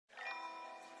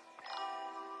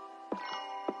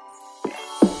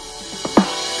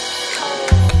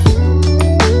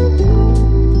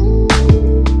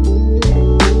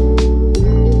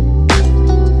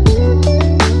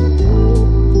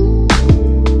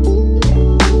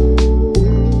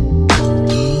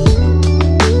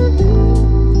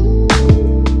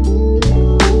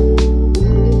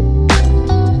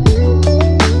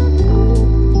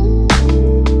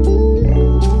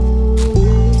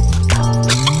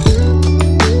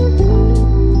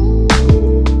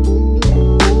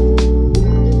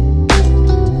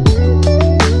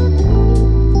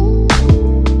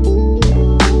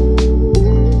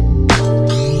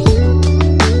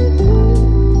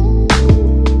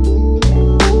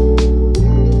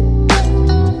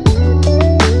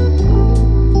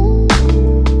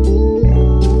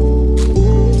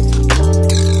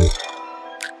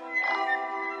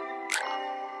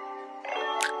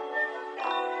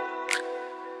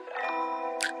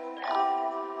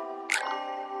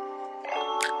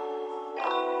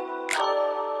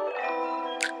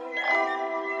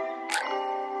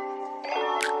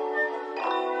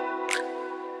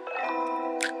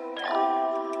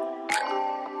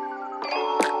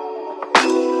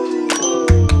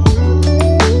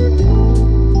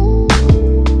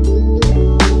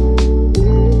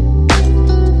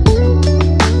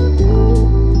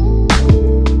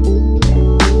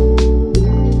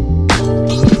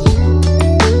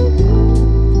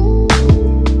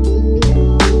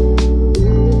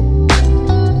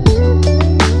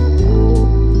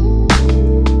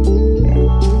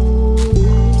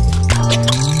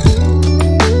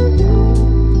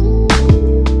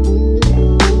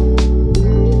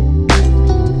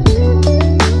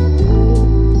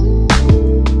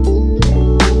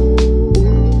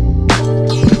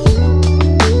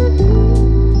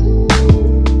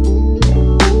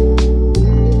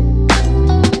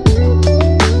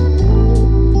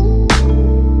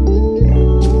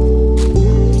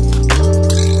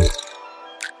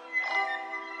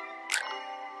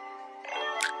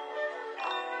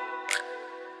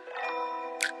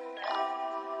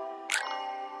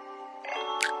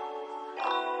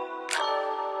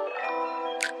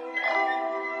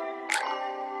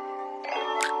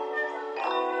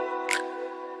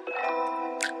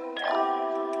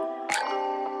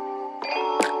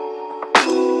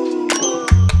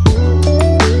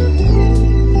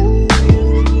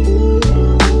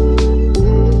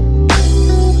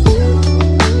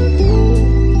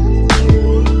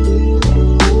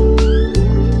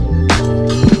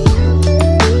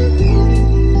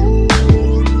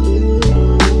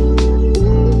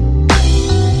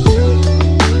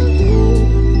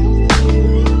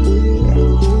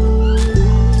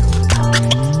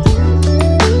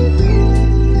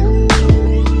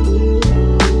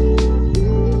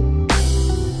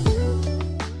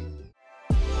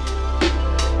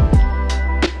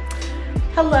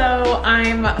Hello,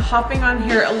 I'm hopping on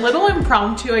here a little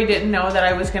impromptu. I didn't know that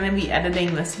I was gonna be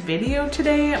editing this video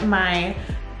today. My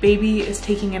baby is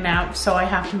taking a nap, so I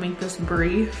have to make this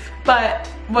brief. But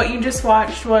what you just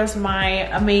watched was my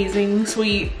amazing,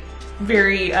 sweet,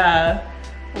 very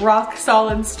rock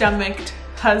solid stomached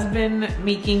husband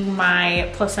making my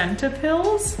placenta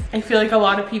pills. I feel like a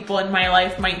lot of people in my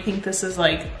life might think this is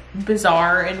like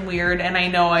bizarre and weird, and I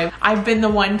know I've been the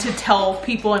one to tell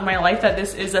people in my life that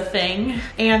this is a thing.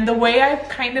 And the way I've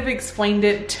kind of explained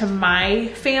it to my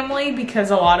family,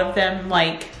 because a lot of them,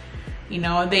 like, you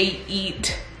know, they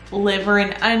eat liver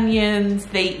and onions,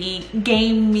 they eat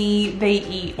game meat, they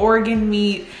eat organ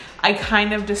meat. I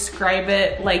kind of describe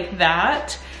it like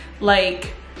that.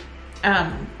 Like,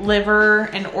 liver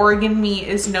and organ meat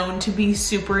is known to be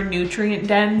super nutrient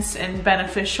dense and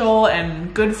beneficial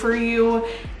and good for you.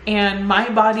 And my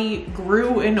body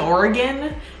grew an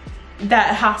organ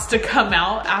that has to come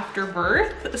out after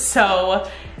birth. So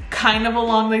kind of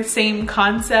along the same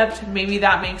concept. Maybe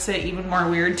that makes it even more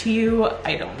weird to you.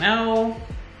 I don't know.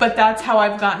 But that's how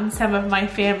I've gotten some of my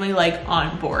family like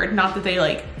on board. Not that they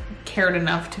like cared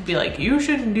enough to be like, you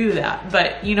shouldn't do that,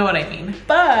 but you know what I mean.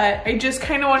 But I just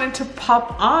kind of wanted to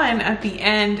pop on at the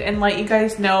end and let you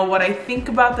guys know what I think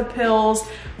about the pills,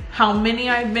 how many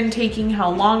I've been taking,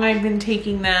 how long I've been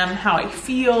taking them, how I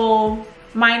feel.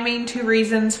 My main two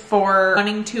reasons for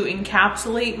wanting to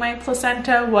encapsulate my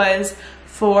placenta was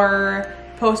for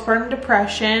postpartum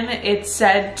depression. It's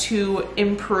said to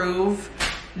improve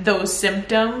those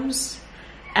symptoms.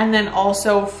 And then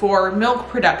also for milk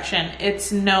production.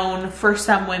 It's known for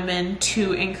some women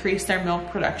to increase their milk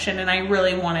production, and I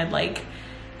really wanted like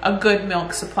a good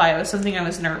milk supply. It was something I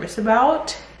was nervous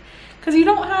about because you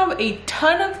don't have a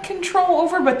ton of control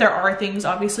over, but there are things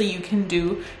obviously you can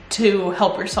do to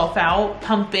help yourself out.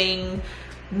 Pumping,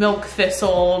 milk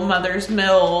thistle, mother's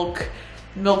milk,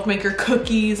 milk maker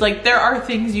cookies. Like, there are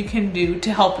things you can do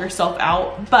to help yourself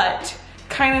out, but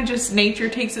kind of just nature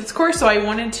takes its course. So I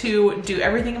wanted to do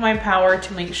everything in my power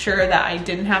to make sure that I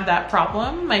didn't have that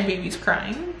problem. My baby's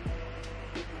crying.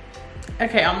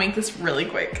 Okay, I'll make this really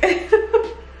quick.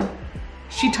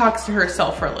 She talks to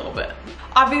herself for a little bit.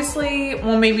 Obviously,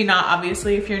 well, maybe not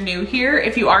obviously if you're new here.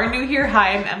 If you are new here, hi,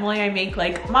 I'm Emily. I make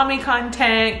like mommy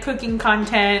content, cooking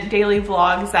content, daily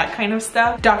vlogs, that kind of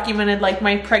stuff. Documented like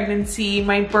my pregnancy,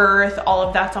 my birth, all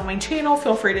of that's on my channel.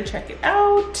 Feel free to check it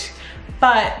out.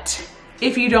 But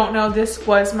if you don't know, this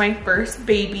was my first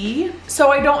baby,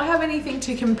 so I don't have anything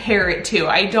to compare it to.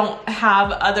 I don't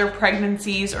have other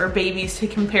pregnancies or babies to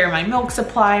compare my milk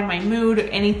supply, my mood,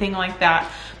 anything like that.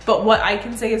 But what I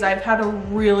can say is I've had a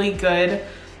really good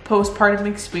postpartum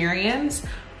experience.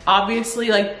 Obviously,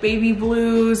 like baby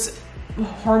blues,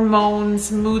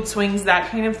 hormones, mood swings,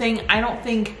 that kind of thing. I don't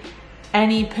think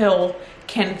any pill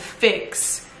can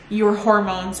fix your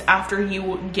hormones after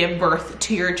you give birth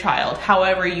to your child,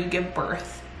 however you give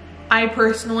birth. I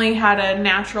personally had a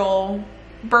natural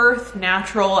birth,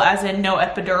 natural as in no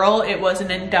epidural. It was an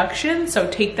induction,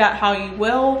 so take that how you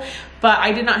will, but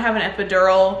I did not have an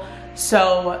epidural.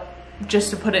 So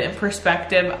just to put it in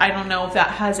perspective, I don't know if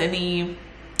that has any,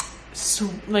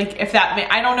 like,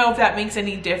 I don't know if that makes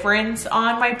any difference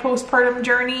on my postpartum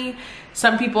journey.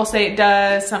 Some people say it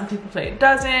does, some people say it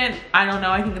doesn't. I don't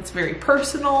know, I think it's very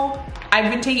personal.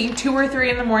 I've been taking 2 or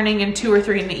 3 in the morning and 2 or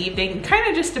 3 in the evening. Kind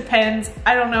of just depends.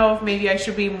 I don't know if maybe I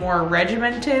should be more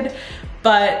regimented,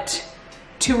 but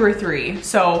 2 or 3,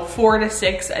 so 4 to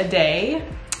 6 a day.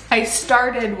 I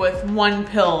started with 1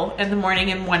 pill in the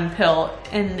morning and 1 pill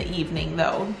in the evening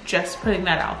though, just putting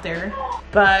that out there.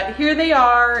 But here they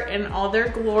are in all their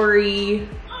glory.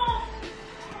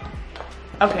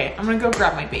 Okay, I'm gonna go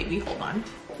grab my baby, hold on.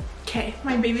 Okay,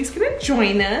 my baby's gonna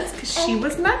join us because she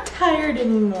was not tired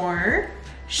anymore.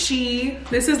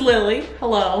 This is Lily,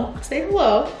 hello, say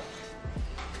hello.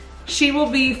 She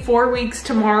will be 4 weeks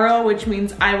tomorrow, which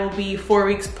means I will be 4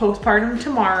 weeks postpartum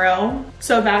tomorrow.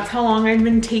 So that's how long I've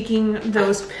been taking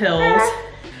those pills.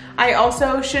 I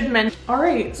also should mention, all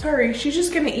right, sorry, she's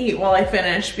just gonna eat while I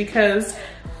finish because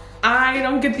I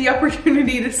don't get the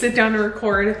opportunity to sit down and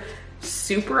record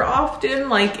super often,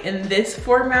 like in this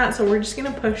format, so we're just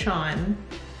gonna push on.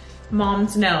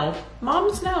 Moms know.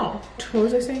 Moms know. What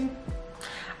was I saying?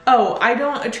 Oh, I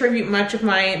don't attribute much of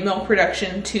my milk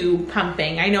production to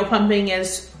pumping. I know pumping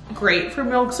is great for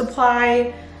milk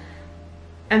supply,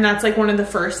 and that's like one of the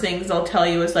first things they'll tell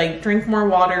you is like drink more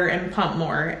water and pump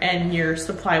more and your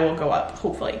supply will go up,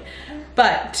 hopefully.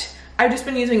 But I've just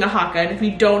been using a Haka, and if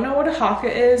you don't know what a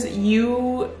Haka is,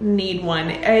 you need one.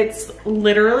 It's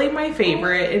literally my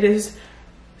favorite. It is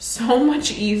so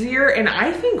much easier and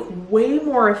I think way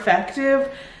more effective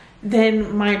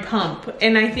than my pump.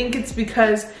 And I think it's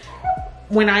because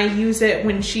when I use it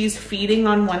when she's feeding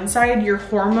on one side, your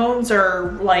hormones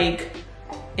are like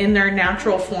in their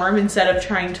natural form instead of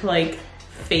trying to like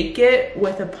fake it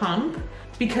with a pump,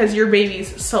 because your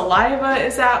baby's saliva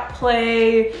is at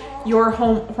play, your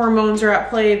hormones are at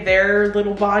play, their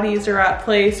little bodies are at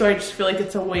play. So I just feel like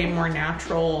it's a way more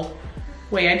natural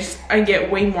way. I get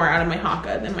way more out of my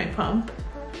Haka than my pump.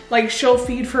 Like she'll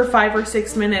feed for 5 or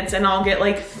 6 minutes and I'll get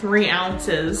like 3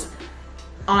 ounces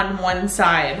on one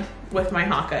side with my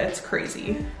Haka. It's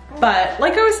crazy. But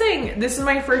like I was saying, this is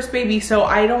my first baby, so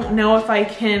I don't know if I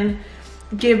can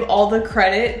give all the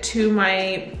credit to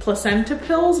my placenta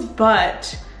pills,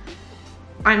 but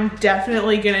I'm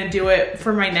definitely gonna do it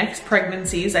for my next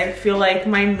pregnancies. I feel like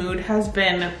my mood has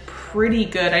been pretty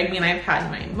good. I mean, I've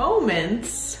had my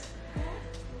moments,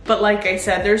 but like I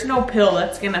said, there's no pill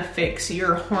that's gonna fix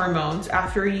your hormones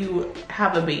after you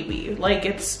have a baby. Like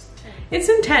it's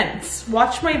intense.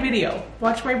 Watch my video,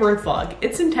 watch my birth vlog.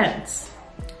 It's intense.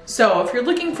 So if you're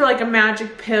looking for like a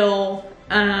magic pill,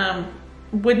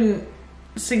 wouldn't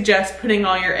suggest putting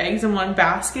all your eggs in one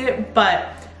basket, but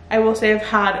I will say I've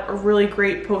had a really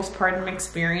great postpartum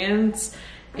experience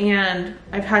and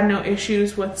I've had no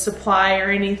issues with supply or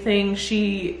anything.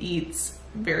 She eats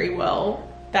very well.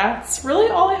 That's really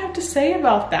all I have to say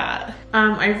about that.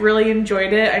 I've really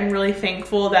enjoyed it. I'm really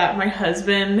thankful that my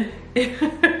husband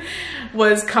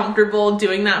was comfortable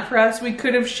doing that for us. We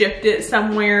could have shipped it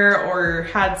somewhere or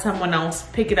had someone else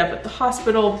pick it up at the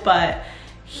hospital, but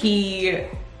it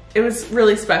was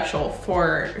really special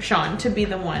for Shaun to be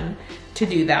the one to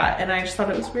do that. And I just thought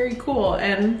it was very cool.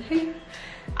 And hey,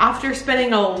 after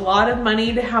spending a lot of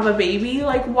money to have a baby,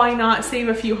 like why not save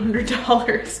a few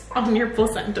 $100s on your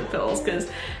placenta pills? Because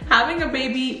having a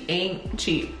baby ain't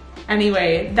cheap.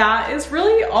 Anyway, that is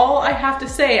really all I have to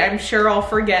say. I'm sure I'll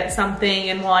forget something,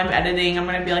 and while I'm editing, I'm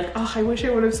gonna be like, oh, I wish I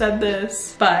would have said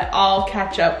this. But I'll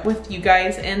catch up with you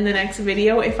guys in the next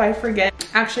video if I forget.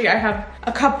 Actually, I have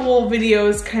a couple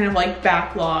videos kind of like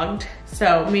backlogged,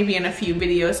 so maybe in a few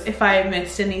videos, if I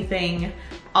missed anything,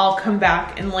 I'll come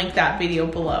back and link that video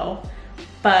below.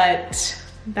 But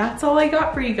that's all I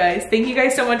got for you guys. Thank you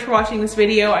guys so much for watching this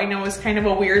video. I know it was kind of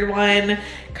a weird one,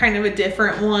 kind of a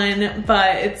different one,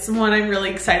 but it's one I'm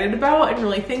really excited about and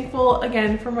really thankful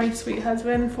again for my sweet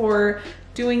husband for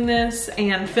doing this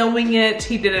and filming it.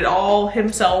 He did it all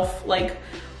himself, like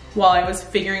while I was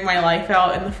figuring my life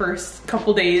out in the first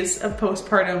couple days of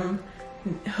postpartum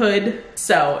hood.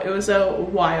 So it was a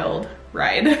wild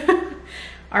ride.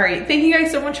 All right, thank you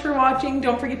guys so much for watching.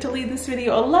 Don't forget to leave this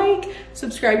video a like,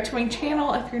 subscribe to my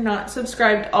channel if you're not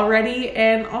subscribed already,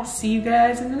 and I'll see you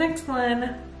guys in the next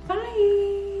one.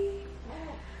 Bye.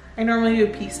 I normally do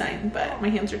a peace sign, but my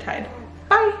hands are tied.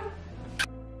 Bye.